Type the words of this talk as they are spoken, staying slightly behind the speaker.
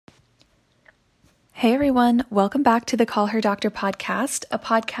Hey everyone, welcome back to the Call Her Doctor podcast, a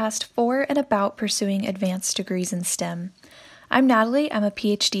podcast for and about pursuing advanced degrees in STEM. I'm Natalie, I'm a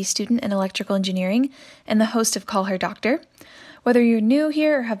PhD student in electrical engineering and the host of Call Her Doctor. Whether you're new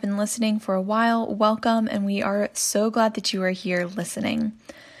here or have been listening for a while, welcome, and we are so glad that you are here listening.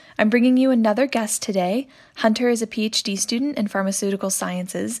 I'm bringing you another guest today. Hunter is a PhD student in pharmaceutical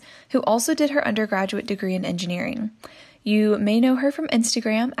sciences who also did her undergraduate degree in engineering. You may know her from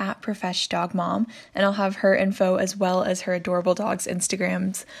Instagram at ProfeshDogMom, and I'll have her info as well as her adorable dog's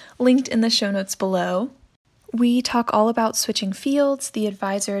Instagrams linked in the show notes below. We talk all about switching fields, the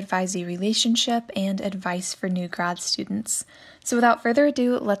advisor-advisee relationship, and advice for new grad students. So without further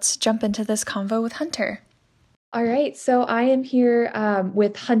ado, let's jump into this convo with Hunter. All right, so I am here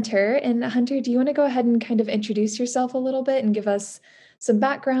with Hunter. And Hunter, do you want to go ahead and kind of introduce yourself a little bit and give us some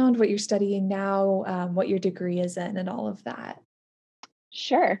background, what you're studying now, what your degree is in, and all of that?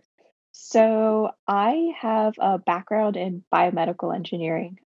 Sure. So I have a background in biomedical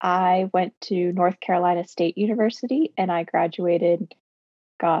engineering. I went to North Carolina State University and I graduated,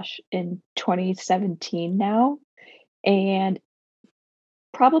 in 2017 now. And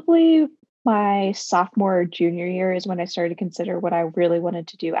probably my sophomore or junior year is when I started to consider what I really wanted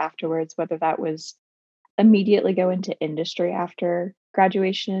to do afterwards, whether that was immediately go into industry after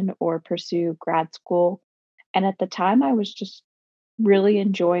graduation or pursue grad school. And at the time, I was just really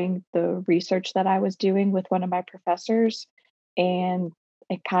enjoying the research that I was doing with one of my professors, and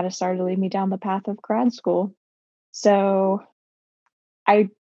it kind of started to lead me down the path of grad school. So I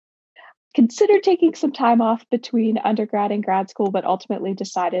considered taking some time off between undergrad and grad school, but ultimately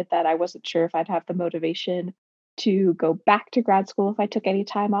decided that I wasn't sure if I'd have the motivation to go back to grad school if I took any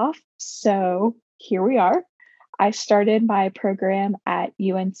time off. So here we are. I started my program at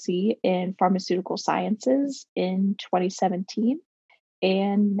UNC in pharmaceutical sciences in 2017.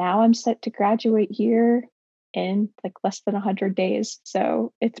 And now I'm set to graduate here in like less than 100 days.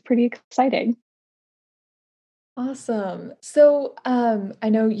 So it's pretty exciting. Awesome. So, I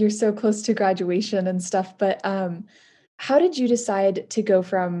know you're so close to graduation and stuff, but how did you decide to go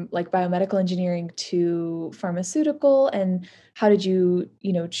from like biomedical engineering to pharmaceutical, and how did you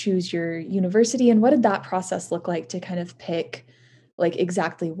choose your university, and what did that process look like to kind of pick like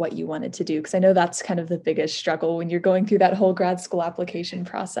exactly what you wanted to do? Because I know that's kind of the biggest struggle when you're going through that whole grad school application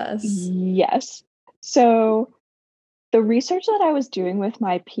process. Yes. So the research that I was doing with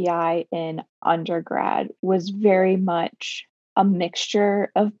my PI in undergrad was very much a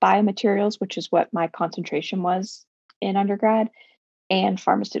mixture of biomaterials, which is what my concentration was in undergrad, and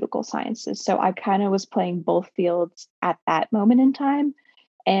pharmaceutical sciences. So I kind of was playing both fields at that moment in time.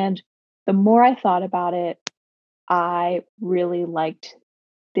 And the more I thought about it, I really liked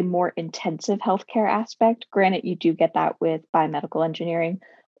the more intensive healthcare aspect. Granted, you do get that with biomedical engineering,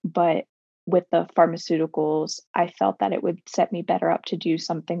 but with the pharmaceuticals, I felt that it would set me better up to do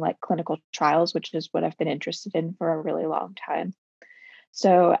something like clinical trials, which is what I've been interested in for a really long time.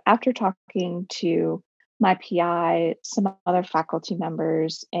 So, after talking to my PI, some other faculty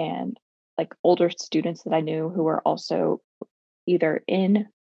members, and like older students that I knew who were also either in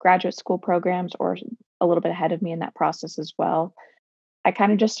graduate school programs or a little bit ahead of me in that process as well, I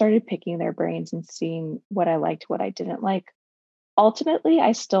kind of just started picking their brains and seeing what I liked, what I didn't like. Ultimately,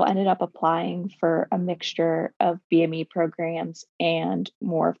 I still ended up applying for a mixture of BME programs and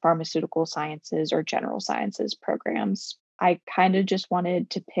more pharmaceutical sciences or general sciences programs. I kind of just wanted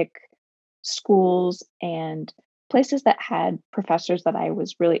to pick schools and places that had professors that I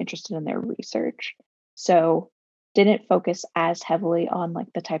was really interested in their research. So, didn't focus as heavily on like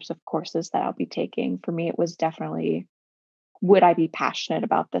the types of courses that I'll be taking. For me, it was definitely, would I be passionate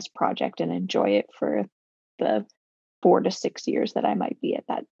about this project and enjoy it for the 4 to 6 years that I might be at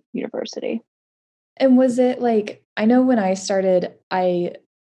that university? And was it like, I know when I started, I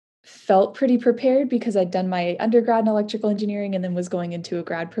felt pretty prepared because I'd done my undergrad in electrical engineering and then was going into a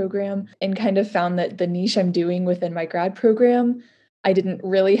grad program, and kind of found that the niche I'm doing within my grad program, I didn't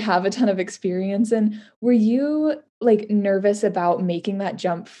really have a ton of experience in. Were you like nervous about making that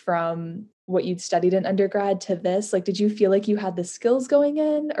jump from what you'd studied in undergrad to this? Like, did you feel like you had the skills going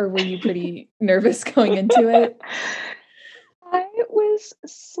in, or were you pretty nervous going into it? I was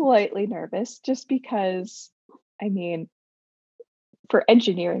slightly nervous just because, I mean, for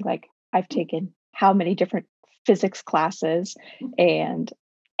engineering, like I've taken how many different physics classes and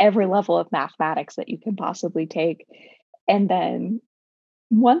every level of mathematics that you can possibly take. And then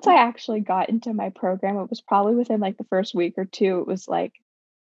once I actually got into my program, it was probably within like the first week or two, it was like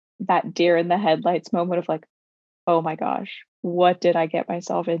that deer in the headlights moment of like, oh my gosh, what did I get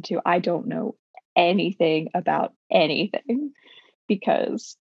myself into? I don't know anything about anything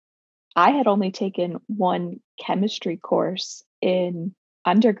because I had only taken one chemistry course in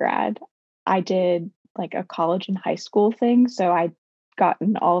undergrad. I did like a college and high school thing, so I'd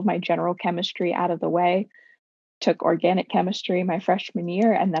gotten all of my general chemistry out of the way, took organic chemistry my freshman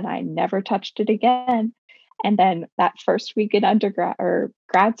year, and then I never touched it again. And then that first week in undergrad or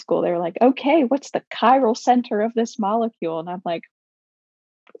grad school, they were like, okay, what's the chiral center of this molecule? And I'm like,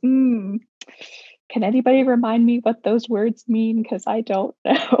 mm, can anybody remind me what those words mean? Because I don't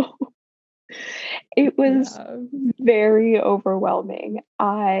know. It was Yeah. very overwhelming.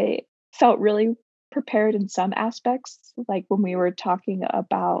 I felt really prepared in some aspects, like when we were talking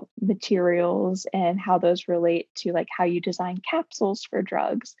about materials and how those relate to like how you design capsules for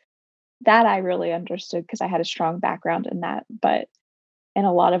drugs. That I really understood because I had a strong background in that. But in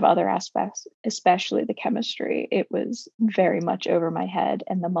a lot of other aspects, especially the chemistry, it was very much over my head,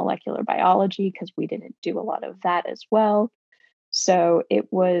 and the molecular biology, because we didn't do a lot of that as well. So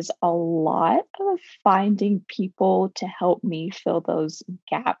it was a lot of finding people to help me fill those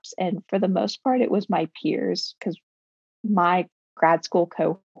gaps. And for the most part, it was my peers because my grad school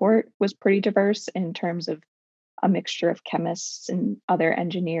cohort was pretty diverse in terms of a mixture of chemists and other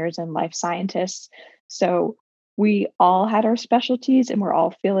engineers and life scientists. So we all had our specialties and we're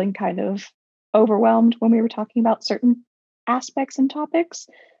all feeling kind of overwhelmed when we were talking about certain aspects and topics.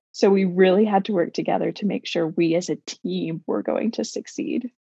 So we really had to work together to make sure we as a team were going to succeed.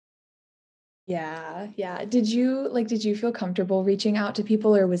 Yeah, yeah. Did you feel comfortable reaching out to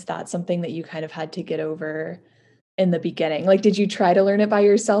people, or was that something that you kind of had to get over in the beginning? Like, did you try to learn it by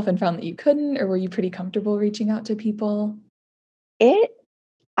yourself and found that you couldn't, or were you pretty comfortable reaching out to people? It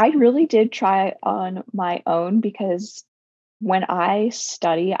I really did try on my own because when I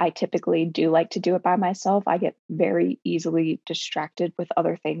study, I typically do like to do it by myself. I get very easily distracted with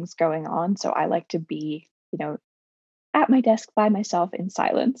other things going on. So I like to be, at my desk by myself in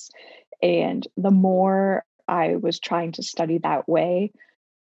silence. And the more I was trying to study that way,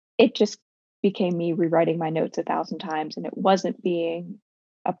 it just became me rewriting my notes 1,000 times. And it wasn't being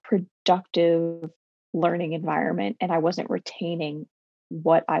a productive learning environment. And I wasn't retaining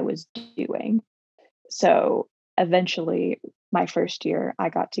what I was doing. So eventually, my first year, I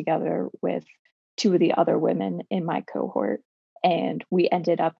got together with two of the other women in my cohort, and we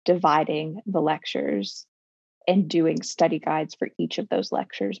ended up dividing the lectures and doing study guides for each of those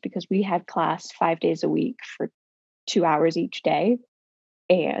lectures because we had class 5 days a week for 2 hours each day.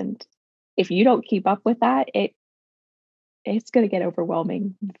 And if you don't keep up with that, it's going to get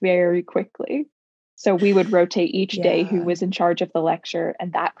overwhelming very quickly. So we would rotate each day who Yeah. was in charge of the lecture,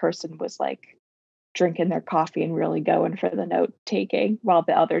 and that person was like drinking their coffee and really going for the note taking, while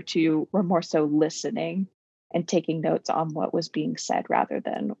the other two were more so listening and taking notes on what was being said rather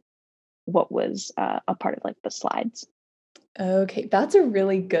than what was a part of like the slides. Okay, that's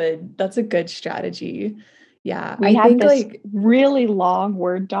a good strategy. Yeah, We I had think this like really long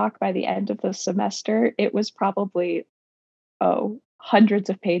Word doc by the end of the semester. It was probably, hundreds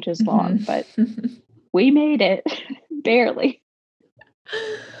of pages long, mhm. but we made it barely.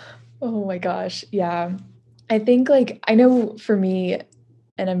 Oh my gosh, yeah. I think, like I know for me,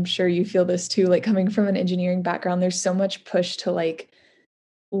 and I'm sure you feel this too, like, coming from an engineering background, there's so much push to, like,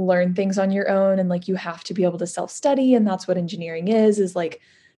 learn things on your own, and, like, you have to be able to self-study, and that's what engineering is, like, Yep.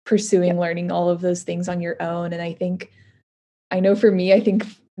 pursuing learning all of those things on your own, and I know for me, I think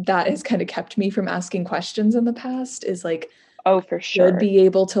that has kinda kept me from asking questions in the past, is, like, Oh, for should sure. be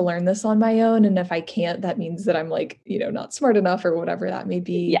able to learn this on my own, and if I can't, that means that I'm, like, not smart enough or whatever that may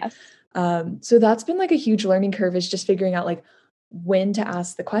be. Yes. So that's been, like, a huge learning curve is just figuring out, like, when to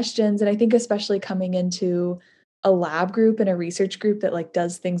ask the questions, and I think especially coming into a lab group and a research group that, like,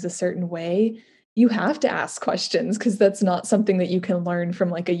 does things a certain way, you have to ask questions because that's not something that you can learn from,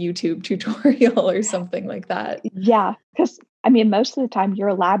 like, a YouTube tutorial or something like that. Yeah. Because I mean, most of the time,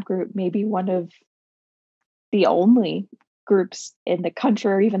 your lab group may be one of the only groups in the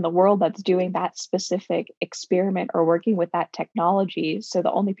country or even the world that's doing that specific experiment or working with that technology. So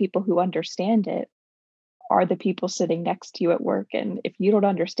the only people who understand it are the people sitting next to you at work. And if you don't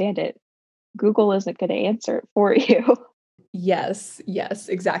understand it, Google isn't going to answer it for you. Yes, yes,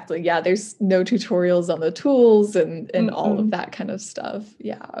 exactly. Yeah, there's no tutorials on the tools and all of Mm-mm. that kind of stuff.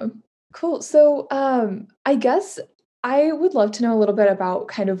 Yeah. Cool. So, I guess I would love to know a little bit about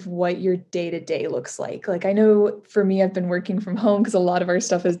kind of what your day-to-day looks like. Like, I know for me, I've been working from home because a lot of our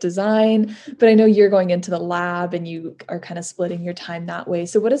stuff is design, but I know you're going into the lab and you are kind of splitting your time that way.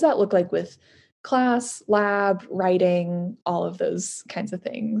 So what does that look like with class, lab, writing, all of those kinds of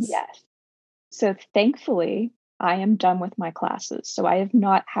things? Yes. So thankfully, I am done with my classes. So I have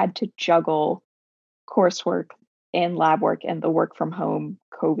not had to juggle coursework and lab work and the work from home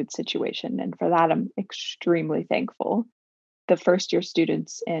COVID situation. And for that, I'm extremely thankful. The first year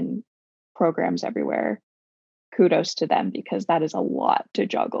students in programs everywhere, kudos to them because that is a lot to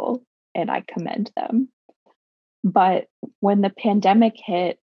juggle and I commend them. But when the pandemic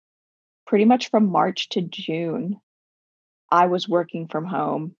hit, pretty much from March to June, I was working from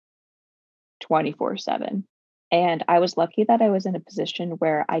home 24/7. And I was lucky that I was in a position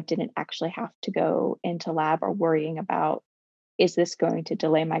where I didn't actually have to go into lab or worrying about, is this going to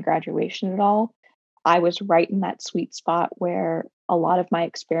delay my graduation at all? I was right in that sweet spot where a lot of my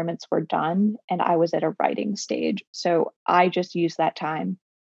experiments were done and I was at a writing stage. So I just used that time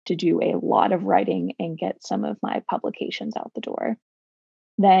to do a lot of writing and get some of my publications out the door.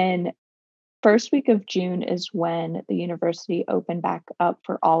 Then first week of June is when the university opened back up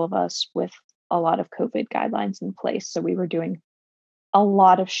for all of us with a lot of COVID guidelines in place. So we were doing a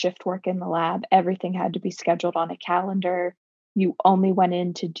lot of shift work in the lab. Everything had to be scheduled on a calendar. You only went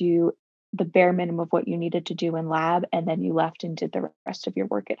in to do the bare minimum of what you needed to do in lab, and then you left and did the rest of your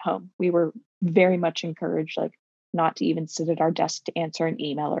work at home. We were very much encouraged, like, not to even sit at our desk to answer an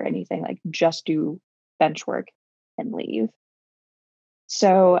email or anything, like, just do bench work and leave.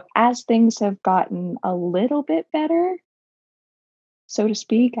 So, as things have gotten a little bit better, so to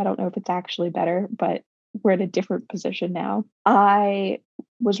speak, I don't know if it's actually better, but we're in a different position now. I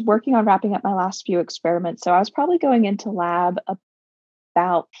was working on wrapping up my last few experiments. So, I was probably going into lab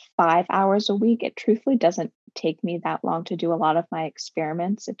about 5 hours a week. It truthfully doesn't take me that long to do a lot of my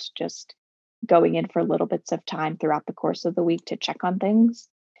experiments. It's just going in for little bits of time throughout the course of the week to check on things.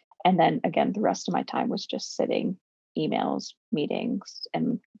 And then again, the rest of my time was just sitting, emails, meetings,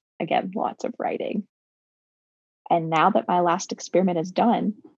 and again, lots of writing. And now that my last experiment is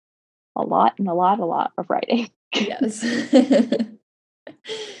done, a lot of writing. Yes.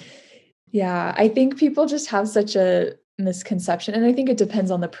 Yeah, I think people just have such a misconception, and I think it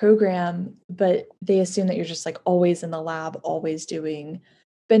depends on the program, but they assume that you're just like always in the lab, always doing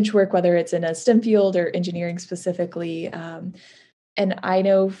bench work, whether it's in a STEM field or engineering specifically. And I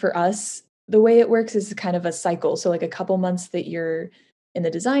know for us, the way it works is kind of a cycle. So, like a couple months that you're in the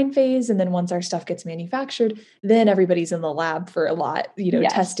design phase, and then once our stuff gets manufactured, then everybody's in the lab for a lot,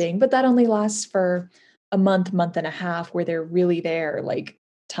 Yes. testing. But that only lasts for a month, month and a half, where they're really there, like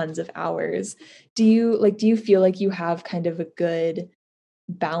tons of hours. Do you feel like you have kind of a good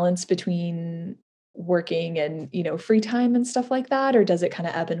balance between working and, free time and stuff like that, or does it kind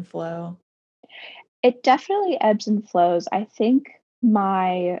of ebb and flow? It definitely ebbs and flows. I think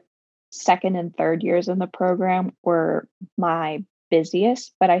my second and third years in the program were my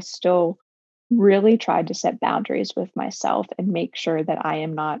busiest, but I still really tried to set boundaries with myself and make sure that I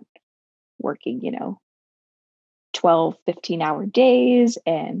am not working, 12, 15-hour days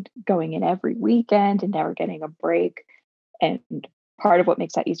and going in every weekend and never getting a break. And part of what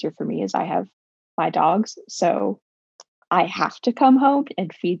makes that easier for me is I have my dogs. So I have to come home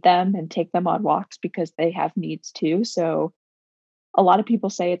and feed them and take them on walks because they have needs too. So a lot of people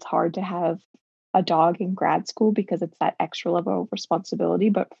say it's hard to have a dog in grad school because it's that extra level of responsibility.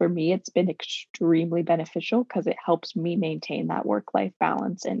 But for me, it's been extremely beneficial because it helps me maintain that work life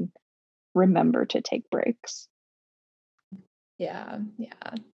balance and remember to take breaks. Yeah,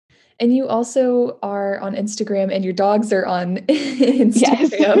 yeah. And you also are on Instagram and your dogs are on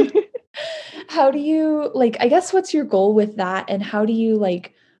Yes. Instagram. How do you like, I guess what's your goal with that and how do you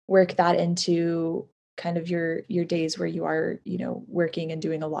like work that into kind of your days where you are, working and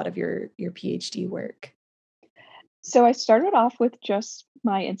doing a lot of your PhD work? So I started off with just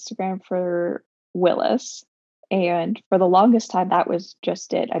my Instagram for Willis. And for the longest time, that was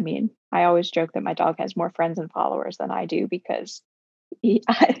just it. I mean, I always joke that my dog has more friends and followers than I do because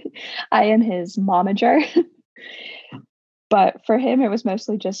I am his momager. But for him, it was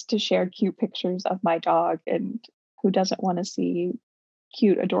mostly just to share cute pictures of my dog. And who doesn't want to see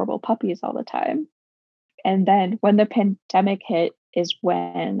cute, adorable puppies all the time? And then when the pandemic hit is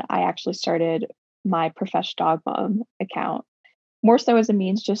when I actually started my Profesh Dog Mom account, more so as a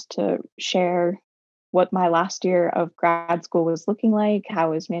means just to share what my last year of grad school was looking like, how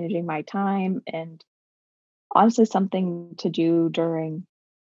I was managing my time, and honestly, something to do during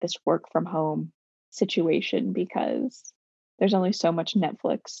this work from home situation because there's only so much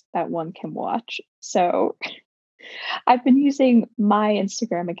Netflix that one can watch. So I've been using my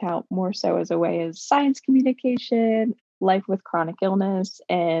Instagram account more so as a way as science communication, life with chronic illness,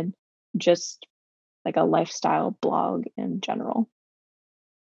 and just like a lifestyle blog in general.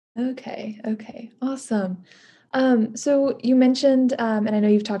 Okay, okay, awesome. So you mentioned, and I know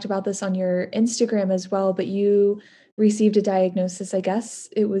you've talked about this on your Instagram as well, but you received a diagnosis, I guess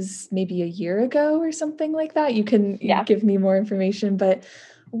it was maybe a year ago or something like that. You Yeah. give me more information, but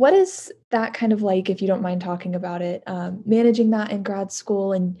what is that kind of like, if you don't mind talking about it, managing that in grad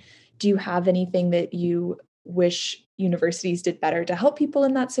school? And do you have anything that you wish universities did better to help people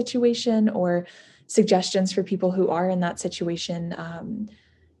in that situation, or suggestions for people who are in that situation,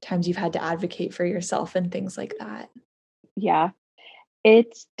 times you've had to advocate for yourself and things like that? Yeah.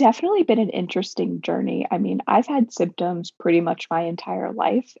 It's definitely been an interesting journey. I mean, I've had symptoms pretty much my entire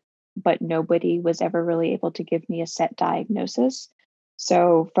life, but nobody was ever really able to give me a set diagnosis.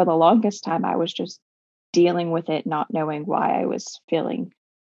 So for the longest time, I was just dealing with it, not knowing why I was feeling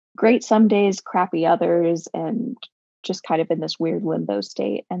great some days, crappy others, and just kind of in this weird limbo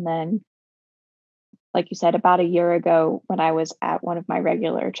state. And then, like you said, about a year ago, when I was at one of my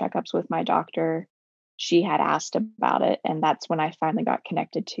regular checkups with my doctor, she had asked about it. And that's when I finally got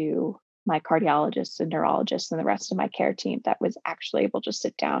connected to my cardiologist and neurologist and the rest of my care team that was actually able to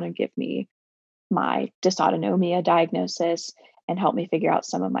sit down and give me my dysautonomia diagnosis and help me figure out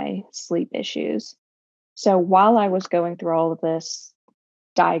some of my sleep issues. So while I was going through all of this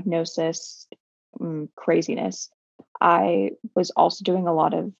diagnosis craziness, I was also doing a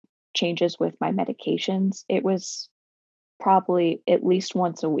lot of changes with my medications. It was probably at least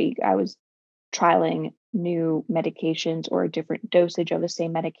once a week, I was trialing new medications or a different dosage of the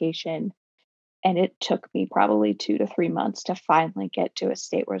same medication. And it took me probably 2 to 3 months to finally get to a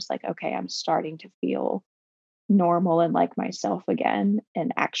state where it's like, okay, I'm starting to feel normal and like myself again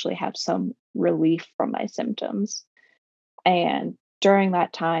and actually have some relief from my symptoms. And during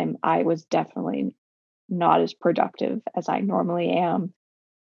that time, I was definitely not as productive as I normally am.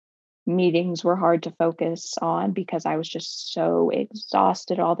 Meetings were hard to focus on because I was just so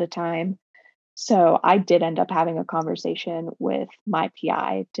exhausted all the time. So I did end up having a conversation with my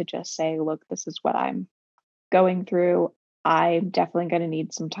PI to just say, look, this is what I'm going through. I'm definitely going to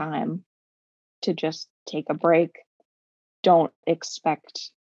need some time to just take a break. Don't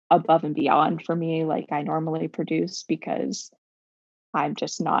expect above and beyond for me like I normally produce because I'm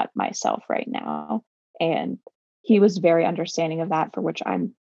just not myself right now. And he was very understanding of that, for which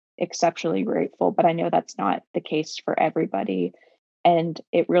I'm exceptionally grateful. But I know that's not the case for everybody. And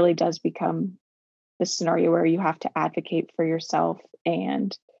it really does become the scenario where you have to advocate for yourself.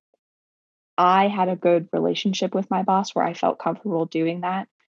 And I had a good relationship with my boss where I felt comfortable doing that.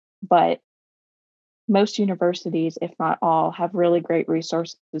 But most universities, if not all, have really great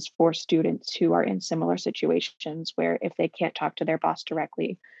resources for students who are in similar situations where if they can't talk to their boss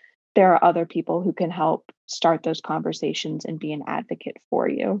directly, there are other people who can help start those conversations and be an advocate for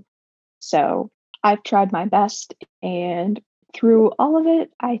you. So I've tried my best. And through all of it,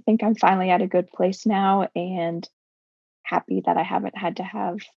 I think I'm finally at a good place now and happy that I haven't had to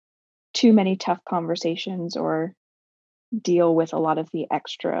have too many tough conversations or deal with a lot of the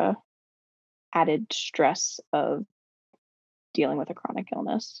extra added stress of dealing with a chronic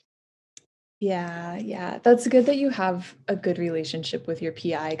illness. Yeah, yeah. That's good that you have a good relationship with your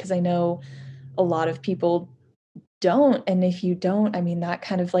PI, because I know a lot of people don't, and if you don't, I mean, that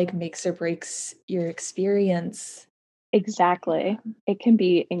kind of, like, makes or breaks your experience. Exactly. It can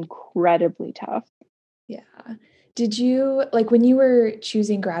be incredibly tough. Yeah. Did you like, when you were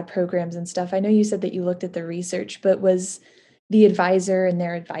choosing grad programs and stuff, I know you said that you looked at the research, but was the advisor and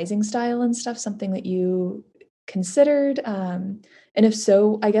their advising style and stuff something that you considered? And if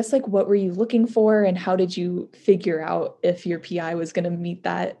so, I guess, like, what were you looking for, and how did you figure out if your PI was gonna meet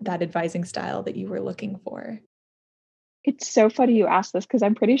that advising style that you were looking for? It's so funny you asked this because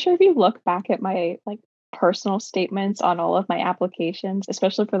I'm pretty sure if you look back at my like personal statements on all of my applications,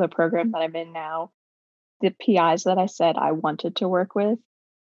 especially for the program that I'm in now, the PIs that I said I wanted to work with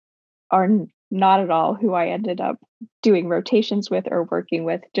are not at all who I ended up doing rotations with or working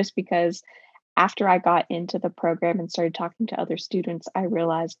with, just because after I got into the program and started talking to other students, I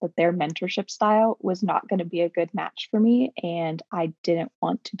realized that their mentorship style was not going to be a good match for me. And I didn't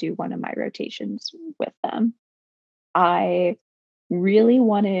want to do one of my rotations with them. I really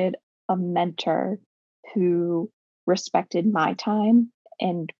wanted a mentor who respected my time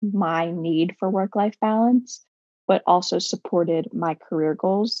and my need for work life balance, but also supported my career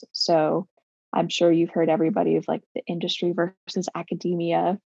goals. So I'm sure you've heard everybody of like the industry versus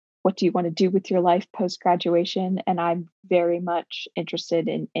academia. What do you want to do with your life post graduation? And I'm very much interested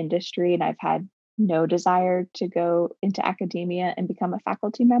in industry, and I've had no desire to go into academia and become a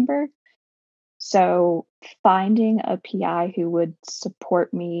faculty member. So finding a PI who would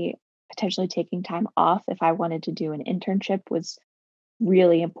support me potentially taking time off if I wanted to do an internship was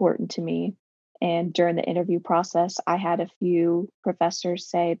really important to me. And during the interview process, I had a few professors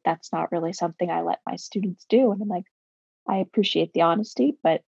say that's not really something I let my students do. And I'm like, I appreciate the honesty,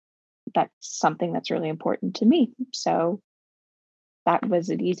 but that's something that's really important to me. So that was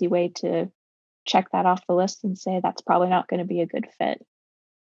an easy way to check that off the list and say that's probably not going to be a good fit.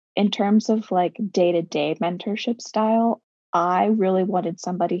 In terms of like day to day mentorship style, I really wanted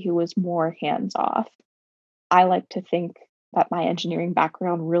somebody who was more hands off. I like to think that my engineering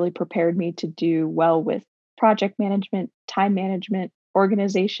background really prepared me to do well with project management, time management,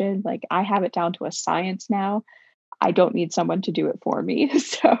 organization. Like I have it down to a science now. I don't need someone to do it for me.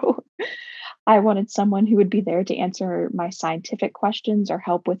 So I wanted someone who would be there to answer my scientific questions or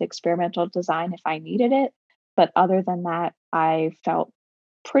help with experimental design if I needed it. But other than that, I felt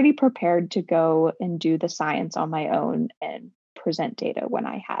pretty prepared to go and do the science on my own and present data when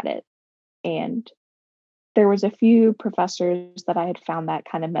I had it. And there was a few professors that I had found that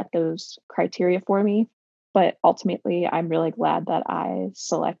kind of met those criteria for me, but ultimately, I'm really glad that I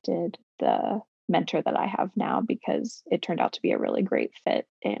selected the mentor that I have now because it turned out to be a really great fit,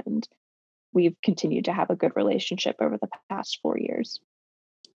 and we've continued to have a good relationship over the past 4 years.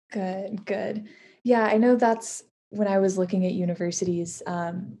 Good, good. Yeah, I know that's when I was looking at universities.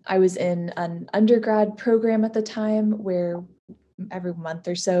 I was in an undergrad program at the time where every month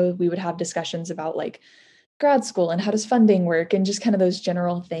or so we would have discussions about like grad school and how does funding work and just kind of those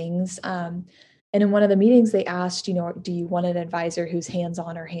general things. And in one of the meetings, they asked, do you want an advisor who's hands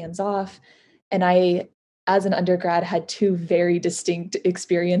on or hands off? And I, as an undergrad, had two very distinct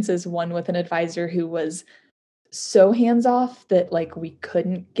experiences. One with an advisor who was so hands off that like we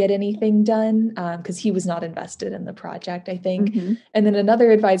couldn't get anything done because he was not invested in the project, I think. Mhm. And then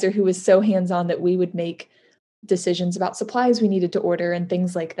another advisor who was so hands on that we would make decisions about supplies we needed to order and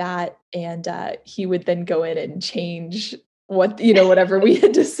things like that. And he would then go in and change whatever we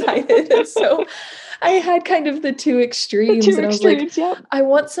had decided. And so I had kind of the two The extremes, 2 and I was like, extremes, yep. I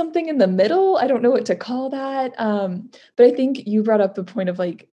want something in the middle. I don't know what to call that. But I think you brought up the point of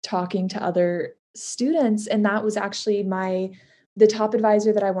like talking to other students, and that was actually the top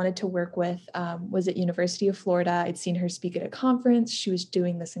advisor that I wanted to work with was at University of Florida. I'd seen her speak at a conference. She was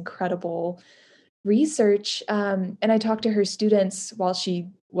doing this incredible research. And I talked to her students while she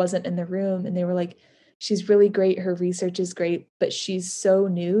wasn't in the room, and they were like, she's really great. Her research is great, but she's so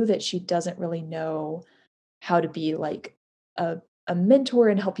new that she doesn't really know how to be like a mentor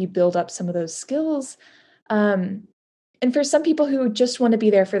and help you build up some of those skills. Um, and for some people who just want to be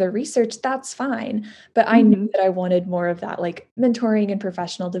there for the research, that's fine. But I knew Mhm. that I wanted more of that, like mentoring and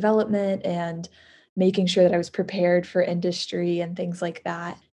professional development and making sure that I was prepared for industry and things like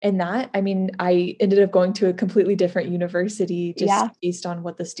that. And that, I mean, I ended up going to a completely different university just Yeah. based on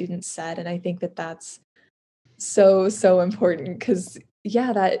what the students said. And I think that that's so, so important because,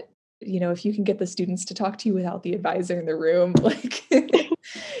 yeah, if you can get the students to talk to you without the advisor in the room, like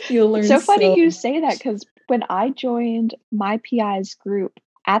you'll It's learn so funny so you say that much. because when I joined my PI's group,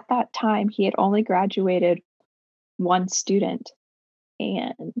 at that time, he had only graduated 1 student,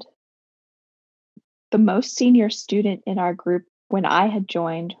 and the most senior student in our group when I had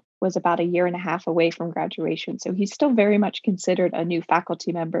joined was about a year and a half away from graduation, so he's still very much considered a new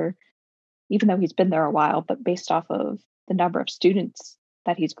faculty member, even though he's been there a while, but based off of the number of students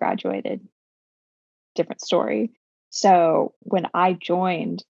that he's graduated, different story. So, when I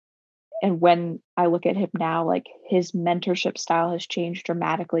joined and when I look at him now, like, his mentorship style has changed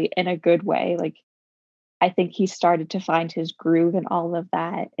dramatically in a good way, like, I think he started to find his groove in all of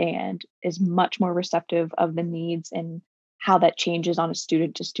that and is much more receptive of the needs and how that changes on a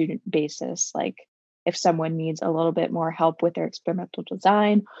student to student basis. Like if someone needs a little bit more help with their experimental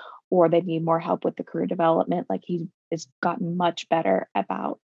design or they need more help with the career development, like he has gotten much better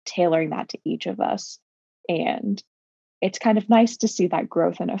about tailoring that to each of us. And it's kind of nice to see that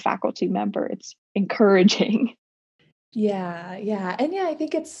growth in a faculty member. It's encouraging. Yeah, yeah. And yeah, I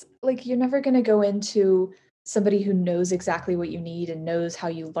think it's like you're never going to go into somebody who knows exactly what you need and knows how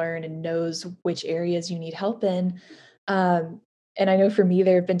you learn and knows which areas you need help in. Um, and I know for me,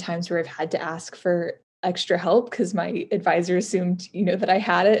 there have been times where I've had to ask for extra help because my advisor assumed, that I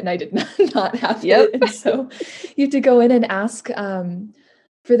had it and I did not have Yep. it. And so you have to go in and ask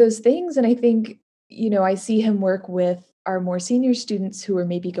for those things. And I think, I see him work with our more senior students who are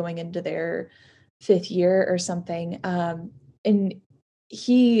maybe going into their fifth year or something. And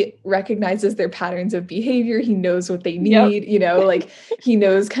he recognizes their patterns of behavior. He knows what they Yep. need, like he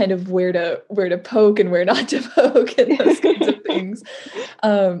knows kind of where to poke and where not to poke and those kinds of things.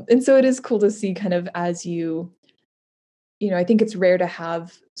 And so it is cool to see kind of as I think it's rare to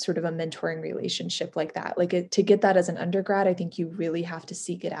have sort of a mentoring relationship like that. Like to get that as an undergrad, I think you really have to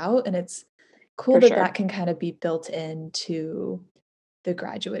seek it out. And it's cool For that sure. that can kind of be built into the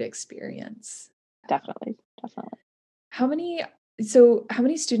graduate experience. Definitely. Definitely. How many how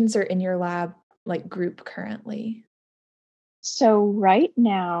many students are in your lab like group currently? So right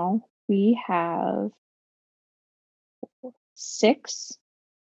now we have 6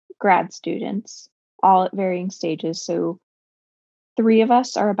 grad students, all at varying stages. So 3 of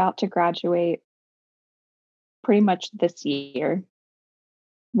us are about to graduate pretty much this year.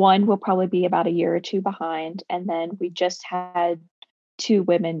 One will probably be about a year or 2 behind, and then we just had 2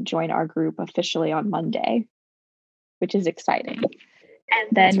 women join our group officially on Monday, which is exciting.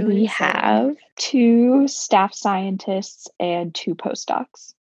 And That's then really we exciting. have 2 staff scientists and 2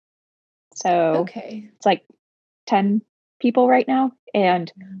 postdocs. So Okay. it's like 10 people right now.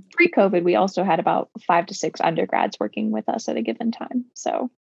 And pre-COVID, we also had about 5 to 6 undergrads working with us at a given time.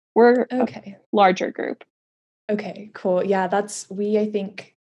 So we're a Okay. larger group. Okay, cool. Yeah, I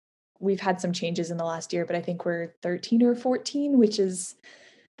think we've had some changes in the last year, but I think we're 13 or 14,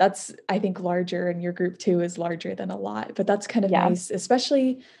 that's I think larger, and your group too is larger than a lot. But that's kind of Yeah. nice,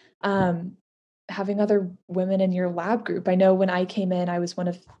 especially um having other women in your lab group. I know when I came in, I was one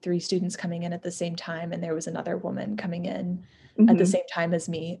of 3 students coming in at the same time, and there was another woman coming in at the Mhm. same time as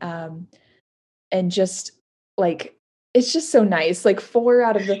me. And just like it's just so nice. Like 4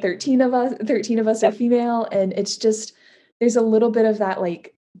 out of the 13 of us are Yep. female, and it's just there's a little bit of that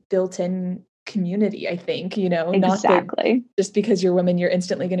like built-in community, I think, not that Exactly. just because you're women, you're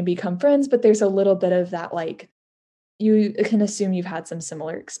instantly going to become friends, but there's a little bit of that like you can assume you've had some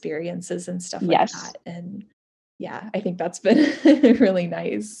similar experiences and stuff like Yes. that. And yeah, I think that's been really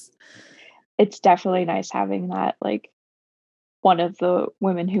nice. It's definitely nice having that. Like, one of the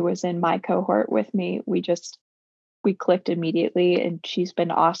women who was in my cohort with me, we clicked immediately, and she's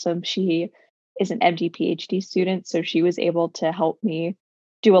been awesome. She is an MD PhD student, so she was able to help me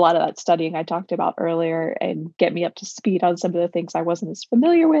do a lot of that studying I talked about earlier and get me up to speed on some of the things I wasn't as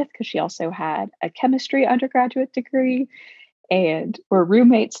familiar with, because she also had a chemistry undergraduate degree, and we're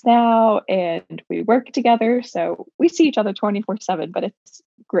roommates now and we work together. So we see each other 24/7, but it's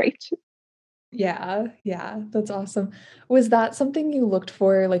great. Yeah, yeah, that's awesome. Was that something you looked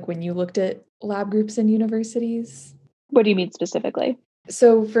for, like, when you looked at lab groups in universities? What do you mean specifically?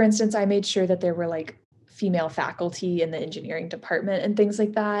 So, for instance, I made sure that there were, like, female faculty in the engineering department and things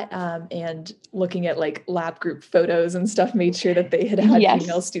like that, and looking at, like, lab group photos and stuff made sure that they had had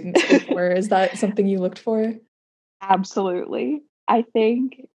female Yes. students before. Is that something you looked for? Absolutely. I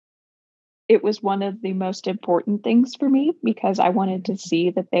think it was one of the most important things for me, because I wanted to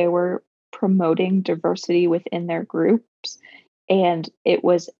see that they were promoting diversity within their groups, and it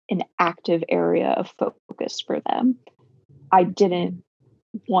was an active area of focus for them. I didn't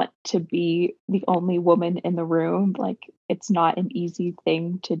Mhm, want to be the only woman in the room. Like, it's not an easy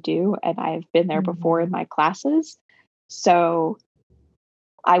thing to do, and I've been there before in mhm. my classes. So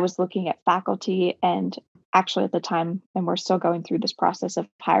I was looking at faculty, and actually at the time, and we're still going through this process of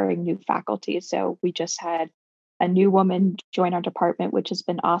hiring new faculty. So we just had a new woman join our department, which has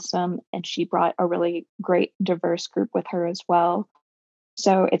been awesome. And she brought a really great, diverse group with her as well.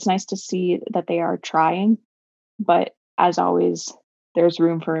 So it's nice to see that they are trying, but as always, there's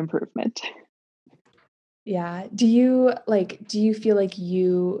room for improvement. Yeah. Do you feel like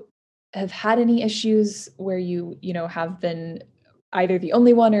you have had any issues where have been either the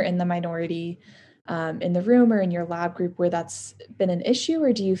only one or in the minority, in the room or in your lab group where that's been an issue?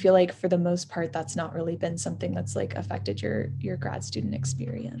 Or do you feel like for the most part that's not really been something that's like affected your grad student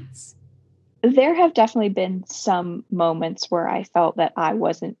experience? There have definitely been some moments where I felt that I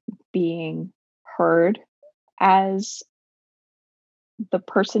wasn't being heard as the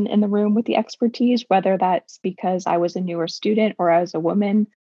person in the room with the expertise, whether that's because I was a newer student or I was a woman,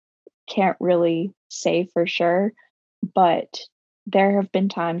 can't really say for sure. But there have been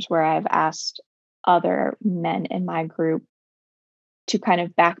times where I've asked other men in my group to kind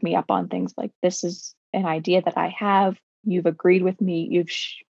of back me up on things like, this is an idea that I have. You've agreed with me. You've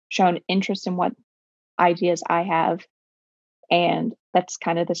shown interest in what ideas I have. And that's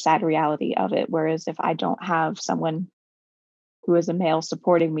kind of the sad reality of it. Whereas if I don't have someone who is a male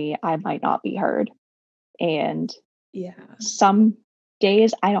supporting me, I might not be heard. And Yeah. some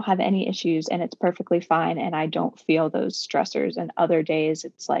days I don't have any issues and it's perfectly fine and I don't feel those stressors. And other days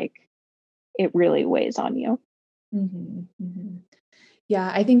it's like it really weighs on you. Mhm, mhm. Yeah,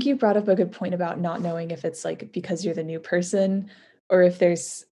 I think you brought up a good point about not knowing if it's, like, because you're the new person or if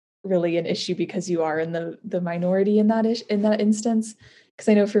there's really an issue because you are in the minority in that instance. Because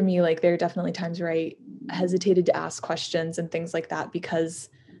I know for me, like, there are definitely times where I hesitated to ask questions and things like that because,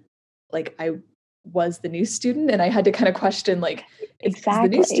 like, I was the new student and I had to kinda question, like, "Is it 'cause the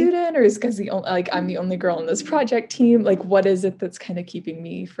new Exactly. student or is it 'cause I'm the only girl on this project team?" Like, what is it that's kinda keeping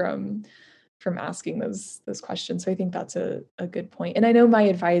me from from asking those questions. So I think that's a good point. And I know my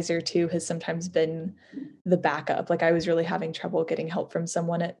advisor too has sometimes been the backup. Like I was really having trouble getting help from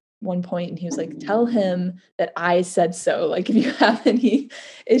someone at one point, and he was like, tell him that I said so. Like if you have any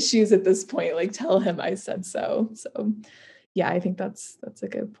issues at this point, like tell him I said so. So yeah, I think that's a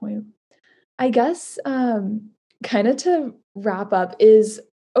good point. I guess kind of to wrap up is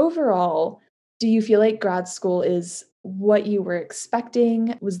overall, do you feel like grad school is what you were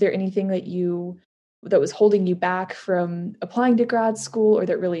expecting? Was there anything that was holding you back from applying to grad school, or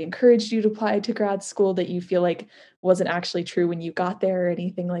that really encouraged you to apply to grad school that you feel like wasn't actually true when you got there or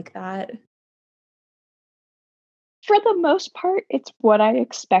anything like that? For the most part, it's what I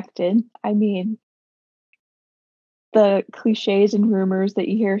expected. I mean, the cliches and rumors that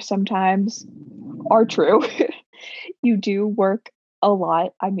you hear sometimes are true. You do work a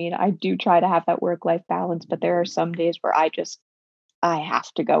lot. I mean, I do try to have that work-life balance, but there are some days where I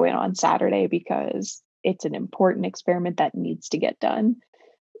have to go in on Saturday because it's an important experiment that needs to get done.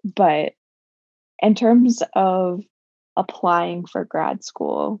 But in terms of applying for grad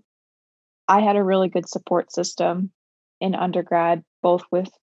school, I had a really good support system in undergrad, both with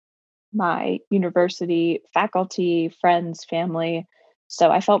my university faculty, friends, family.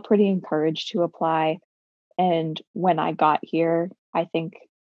 So I felt pretty encouraged to apply. And when I got here, I think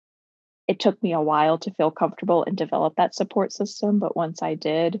it took me a while to feel comfortable and develop that support system. But once I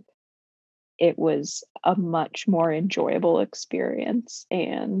did, it was a much more enjoyable experience.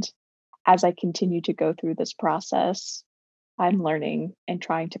 And as I continue to go through this process, I'm learning and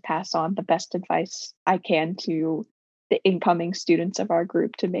trying to pass on the best advice I can to the incoming students of our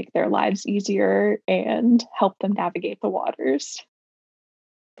group to make their lives easier and help them navigate the waters.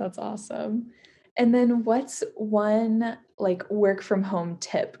 That's awesome. And then what's one like work from home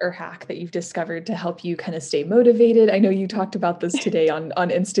tip or hack that you've discovered to help you kind of stay motivated? I know you talked about this today on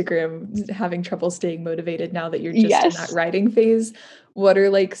Instagram, having trouble staying motivated now that you're just in that Yes. writing phase. What are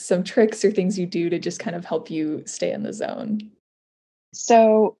like some tricks or things you do to just kind of help you stay in the zone?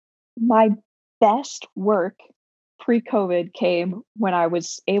 So, my best work pre COVID came when I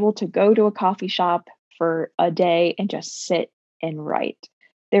was able to go to a coffee shop for a day and just sit and write.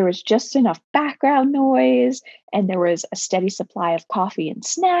 There was just enough background noise and there was a steady supply of coffee and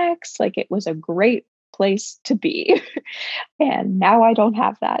snacks. Like it was a great place to be. And now I don't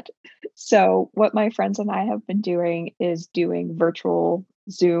have that. So, what my friends and I have been doing is doing virtual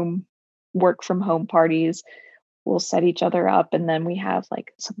Zoom work from home parties. We'll set each other up and then we have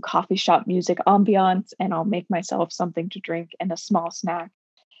like some coffee shop music ambiance, and I'll make myself something to drink and a small snack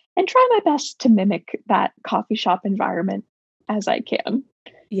and try my best to mimic that coffee shop environment as I can.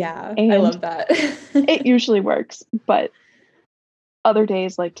 Yeah, I And love that. it usually works, but other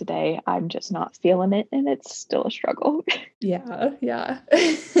days like today, I'm just not feeling it and it's still a struggle. Yeah, yeah.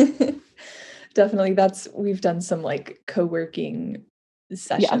 Definitely, that's we've done some, like, co-working Yeah.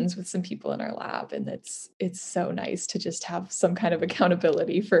 sessions with some people in our lab, and it's so nice to just have some kind of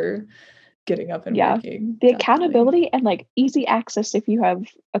accountability for getting up and Yeah. working, The definitely. accountability and like easy access if you have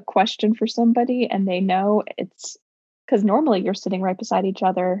a question for somebody and they know it's because normally you're sitting right beside each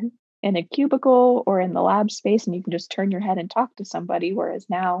other in a cubicle or in the lab space and you can just turn your head and talk to somebody. Whereas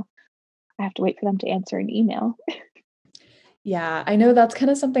now I have to wait for them to answer an email. Yeah, I know that's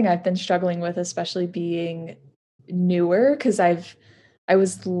kinda something I've been struggling with, especially being newer, because I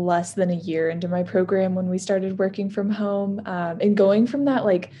was less than a year into my program when we started working from home, and going from that,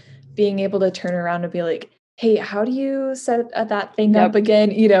 like, being able to turn around and be like, "Hey, how do you set, that thing up Yep.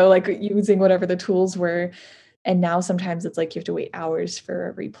 again?" You know, like, using whatever the tools were, and now sometimes it's like you have to wait hours for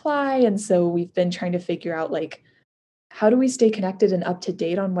a reply, and so we've been trying to figure out, like, how do we stay connected and up to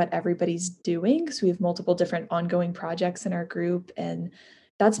date on what everybody's doing? Because we have multiple different ongoing projects in our group, and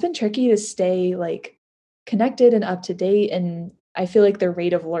that's been tricky to stay, like, connected and up to date, and I feel like the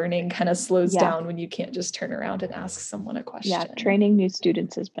rate of learning kinda slows Yeah. down when you can't just turn around and ask someone a Yeah. question. Training new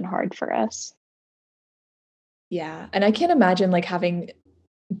students has been hard for us. Yeah, and I can't imagine, like, having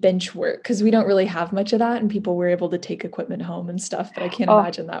bench work because we don't really have much of that, and people were able to take equipment home and stuff, but I can't Oh,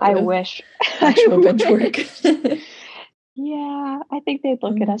 imagine that I with wish. actual I bench work. wish. Yeah. I think they'd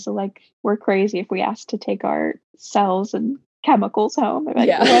look at Mm, us like we're crazy if we asked to take our cells and chemicals home. I'm like,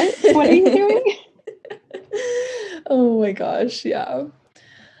 yeah. what? What are you doing? Oh my gosh, yeah.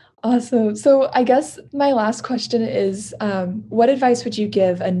 Awesome. So I guess my last question is, what advice would you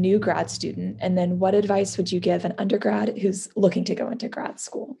give a new grad student? And then what advice would you give an undergrad who's looking to go into grad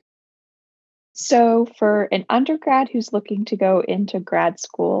school? So, for an undergrad who's looking to go into grad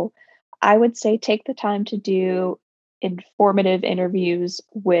school, I would say take the time to do informative interviews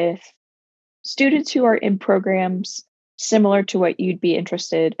with students who are in programs similar to what you'd be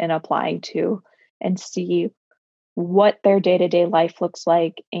interested in applying to and see what their day-to-day life looks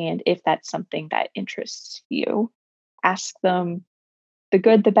like and if that's something that interests you. Ask them the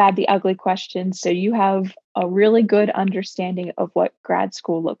good, the bad, the ugly questions so you have a really good understanding of what grad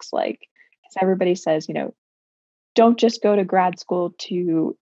school looks like. Because everybody says, don't just go to grad school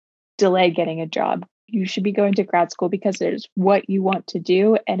to delay getting a job. You should be going to grad school because it is what you want to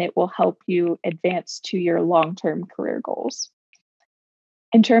do and it will help you advance to your long-term career goals.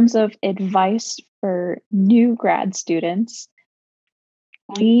 In terms of advice for new grad students,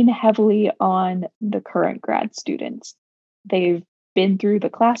 lean heavily on the current grad students. They've been through the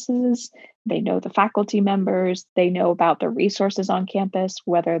classes, they know the faculty members, they know about the resources on campus,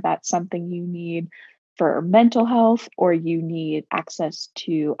 whether that's something you need for mental health or you need access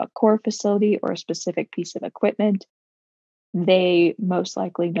to a core facility or a specific piece of equipment. They most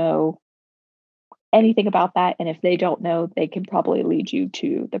likely know anything about that. And if they don't know, they can probably lead you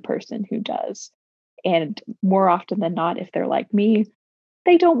to the person who does. And more often than not, if they're like me,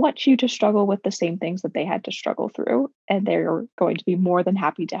 they don't want you to struggle with the same things that they had to struggle through. And they're going to be more than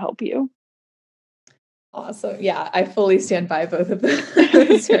happy to help you. Awesome. Yeah, I fully stand by both of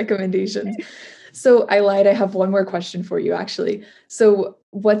those recommendations. So I lied. I have one more question for you, actually. So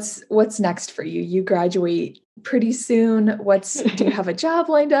what's next for you? You graduate pretty soon. Do you have a job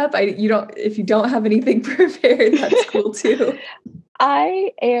lined up? If you don't have anything prepared, that's cool too.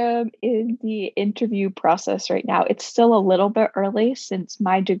 I am in the interview process right now. It's still a little bit early since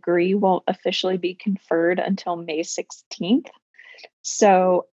my degree won't officially be conferred until May 16th.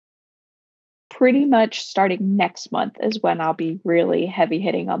 So pretty much starting next month is when I'll be really heavy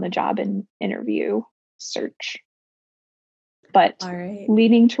hitting on the job and interview search. But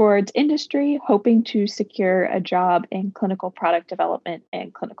leaning towards industry, hoping to secure a job in clinical product development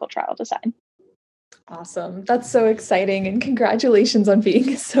and clinical trial design. Awesome. That's so exciting. And congratulations on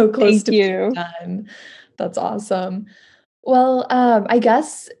being so close to being done. That's awesome. Well, I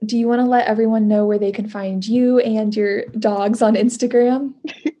guess, do you want to let everyone know where they can find you and your dogs on Instagram?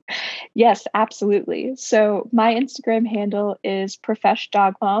 Yes, absolutely. So my Instagram handle is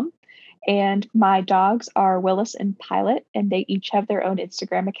profeshdogmom, and my dogs are Willis and Pilot, and they each have their own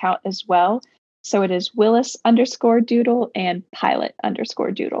Instagram account as well. So it is Willis_Doodle and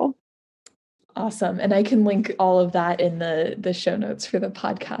Pilot_Doodle. Awesome. And I can link all of that in the show notes for the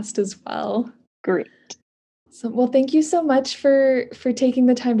podcast as well. Great. So, well, thank you so much for taking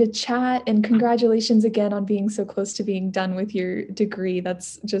the time to chat, and congratulations again on being so close to being done with your degree.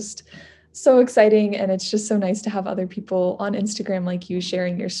 That's just so exciting. And it's just so nice to have other people on Instagram like you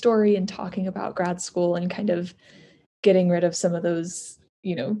sharing your story and talking about grad school and kind of getting rid of some of those,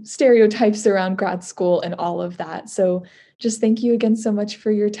 stereotypes around grad school and all of that. So just thank you again so much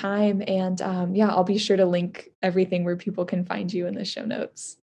for your time. And I'll be sure to link everything where people can find you in the show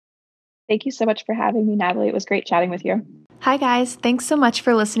notes. Thank you so much for having me, Natalie. It was great chatting with you. Hi, guys. Thanks so much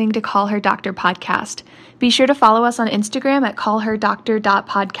for listening to Call Her Doctor podcast. Be sure to follow us on Instagram at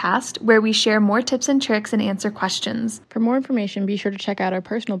callherdoctor.podcast, where we share more tips and tricks and answer questions. For more information, be sure to check out our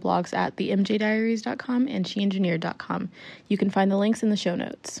personal blogs at themjdiaries.com and sheengineered.com. You can find the links in the show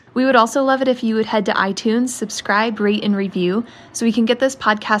notes. We would also love it if you would head to iTunes, subscribe, rate, and review so we can get this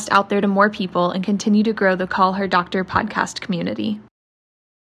podcast out there to more people and continue to grow the Call Her Doctor podcast community.